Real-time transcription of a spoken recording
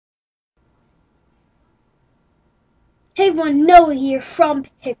Hey everyone, Noah here from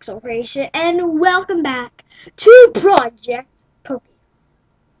Pixel Creation, and welcome back to Project Poke.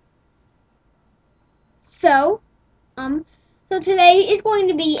 So today is going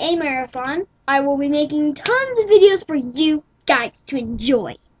to be a marathon. I will be making tons of videos for you guys to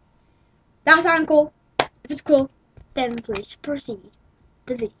enjoy. That sounds cool? If it's cool, then please proceed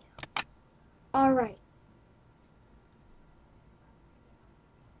the video. Alright.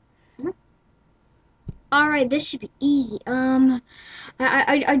 Alright, this should be easy. I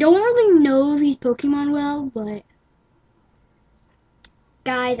don't really know these Pokemon well, but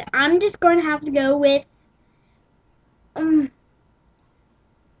guys, I'm just going to have to go with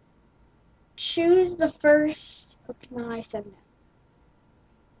choose the first Pokemon I said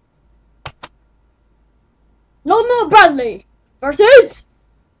no. No Bradley versus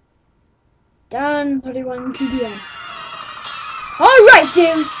Don 31 TBM. Alright,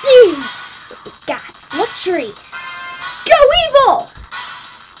 dude, see what we got. Luxury. Go Evil!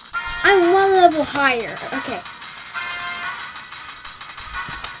 I'm one level higher. Okay.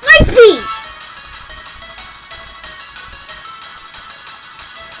 Light Beam!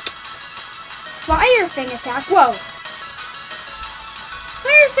 Fire Fang attack. Whoa.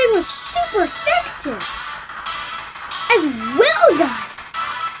 Fire Fang was super effective. As well, guys.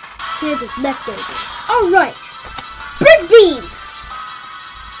 Here's just leftovers. Alright. Brick Beam!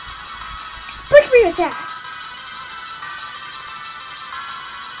 Brick Beam attack.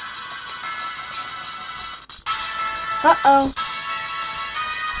 Uh-oh.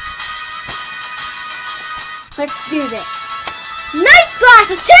 Let's do this. Night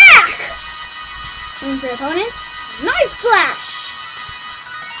Flash attack! And for opponent, Night Flash!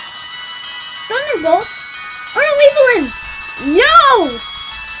 Thunderbolt? Or no, lethal in! No!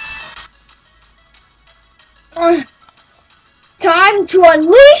 Time to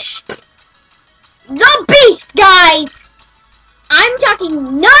unleash the beast, guys! I'm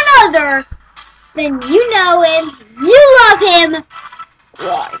talking none other than you know him, you love him.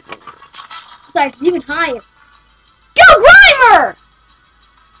 Sorry, it's even higher. Go Grimer!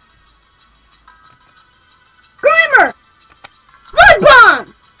 Grimer! Slug Bomb!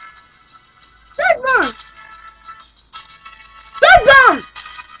 Slug Bomb! Slug Bomb!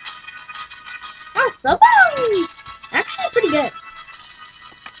 Oh, Slug Bomb! Actually pretty good.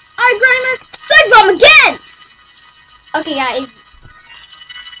 Alright, Grimer! Slug Bomb again! Okay, guys.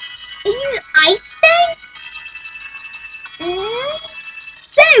 Is it Ice Fang?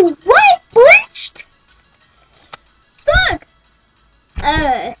 Say what? Bleached? Slug!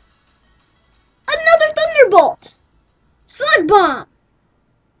 Another Thunderbolt! Slug Bomb!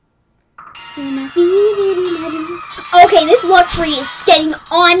 Okay, this luxury is getting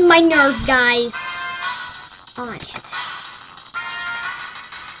on my nerves, guys. On it.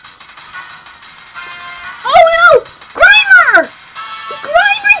 Oh no! Grimer!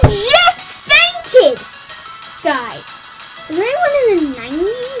 Grimer just fainted! Guys, is there anyone in the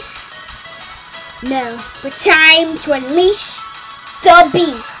 90s? No, but time to unleash the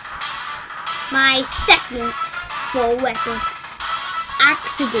beast. My second full weapon.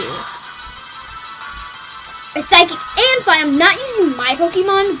 Axidoo. It's psychic and fire. I'm not using my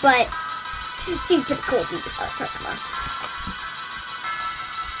Pokemon, but it seems pretty cool to use other Pokemon.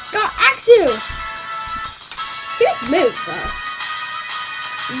 Got Axidoo! Good move, though.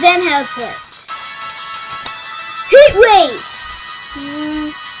 Then have put Heat Wave!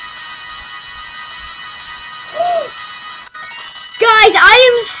 Guys, I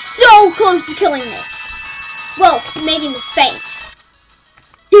am so close to killing this. Well, making this faint.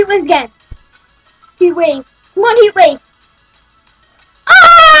 Heat Waves again. Heat Wave. Come on, Heat Wave. Oh!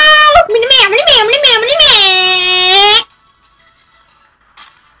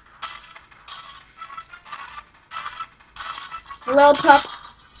 Little pup.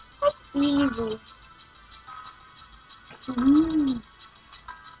 That's easy.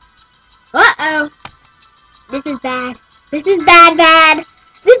 Uh-oh. This is bad. This is bad.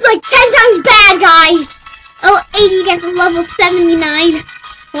 This is like 10 times bad, guys. Oh, 80 down to level 79.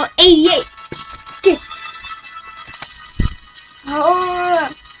 Well, 88. Excuse. Oh.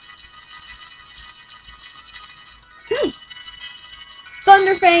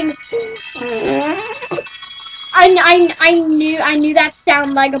 Thunderfang. I knew that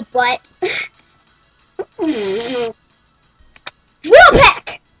sounded like a butt. Wheel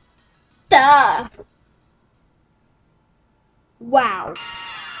Peck. Duh. Wow.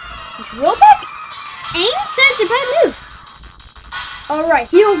 Drill Peck ain't such a bad move. Alright,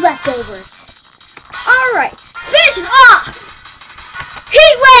 heal leftovers. Alright, finish it off!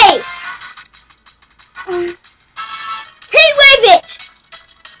 Heat Wave! Heat Wave it!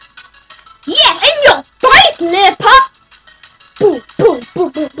 Yeah, in your face, little pup!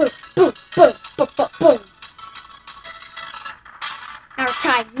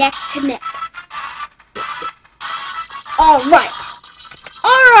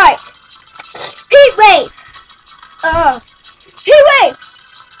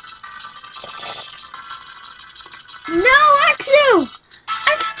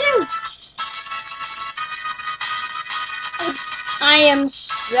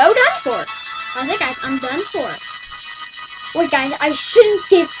 so done for. Honestly, guys, I'm done for. Wait, guys, I shouldn't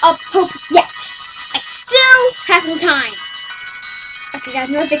give up hope yet. I still have some time. Okay, guys,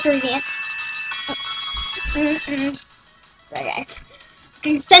 no victory dance. Sorry, guys.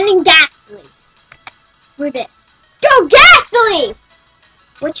 I'm sending Ghastly for this. Go, Ghastly!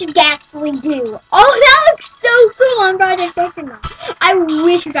 What should Ghastly do? Oh, that looks so cool on Project Pokemon. I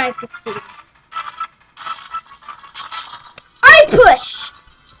wish you guys could see this. Ice push!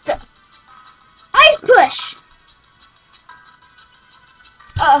 Ice push!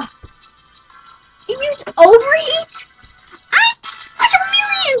 Use overheat? I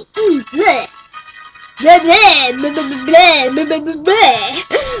millions! Bleh. Bleh, bleh, bleh, bleh, bleh, bleh, bleh,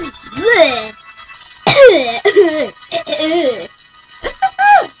 bleh.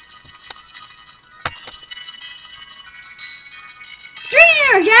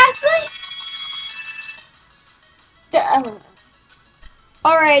 Here, Ghastly!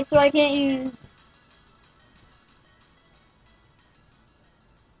 Alright, so I can't use...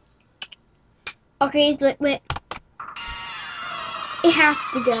 Okay, it's liquid. It has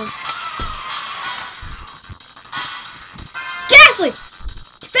to go. Ghastly!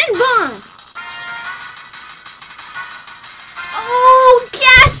 Defend bomb! Oh,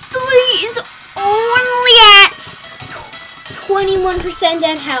 Ghastly is only at 21%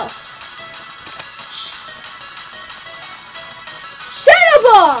 at health. Shadow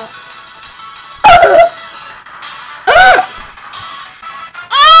Ball!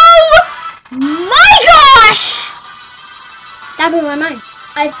 Oh my gosh! That blew my mind.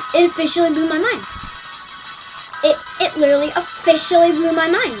 It officially blew my mind. It literally officially blew my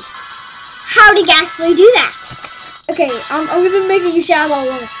mind. How did Ghastly do that? Okay, I'm gonna make it use Shadow Ball.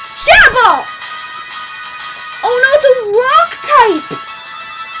 Shadow Ball! Oh no, it's a rock type!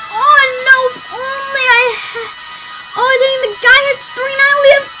 Oh no, only oh dang, the guy has 3 now, we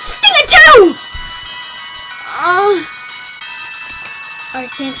have Sting at 2!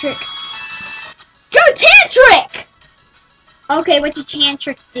 Alright, Tantric. Go Tantric! Okay, what did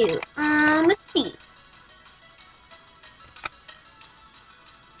Tantric do? Let's see.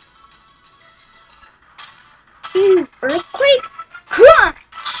 Earthquake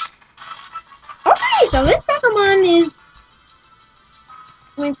Crunch! Okay, so this Pokemon is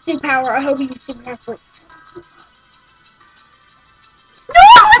with superpower. I hope you use superpower. No!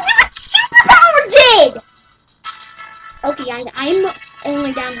 Let's see what superpower did! Okay, guys, I'm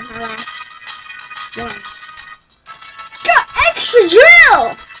only down to my last one. Got extra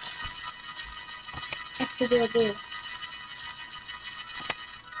drill! Extra drill, dude.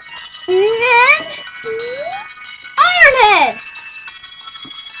 And Iron Head!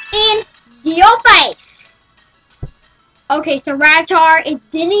 And Deal Face! Okay, so Rattata, it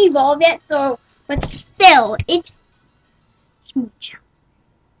didn't evolve yet, so, but still, it's Smoochum.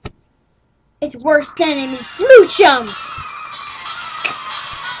 It's worse than enemy Smoochum!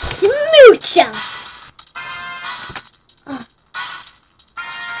 Smoochum!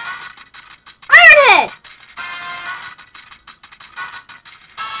 Iron Head!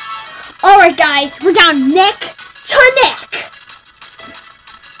 Alright guys, we're down neck to neck.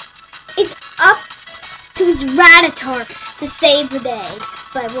 It's up to his Rattata to save the day,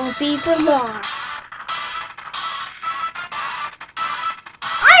 but it won't be for long.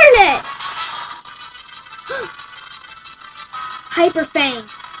 Iron Head! Hyper Fang.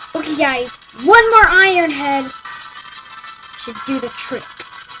 Okay guys, one more Iron Head should do the trick.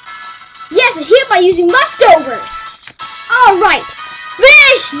 Yes, a hit by using leftovers. Alright,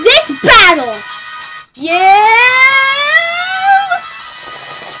 finish this battle. Yes!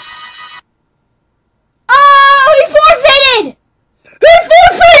 Oh, he forfeited! He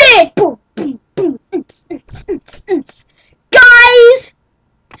forfeited! Boom, boom, boom. Guys,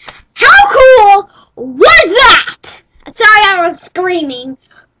 how cool was that? Sorry I was screaming,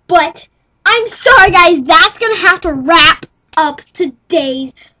 but I'm sorry guys, that's gonna have to wrap up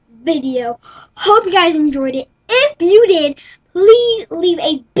today's video. Hope you guys enjoyed it. If you did, please leave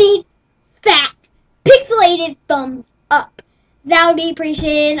a big, fat, pixelated thumbs up. That would be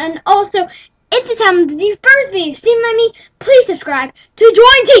appreciated. And also, if this happens to be the first video you've seen by me, please subscribe to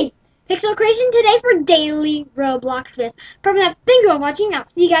join Team Pixel Creation today for daily Roblox videos. From that, thank you all for watching. I'll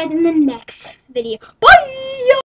see you guys in the next video. Bye!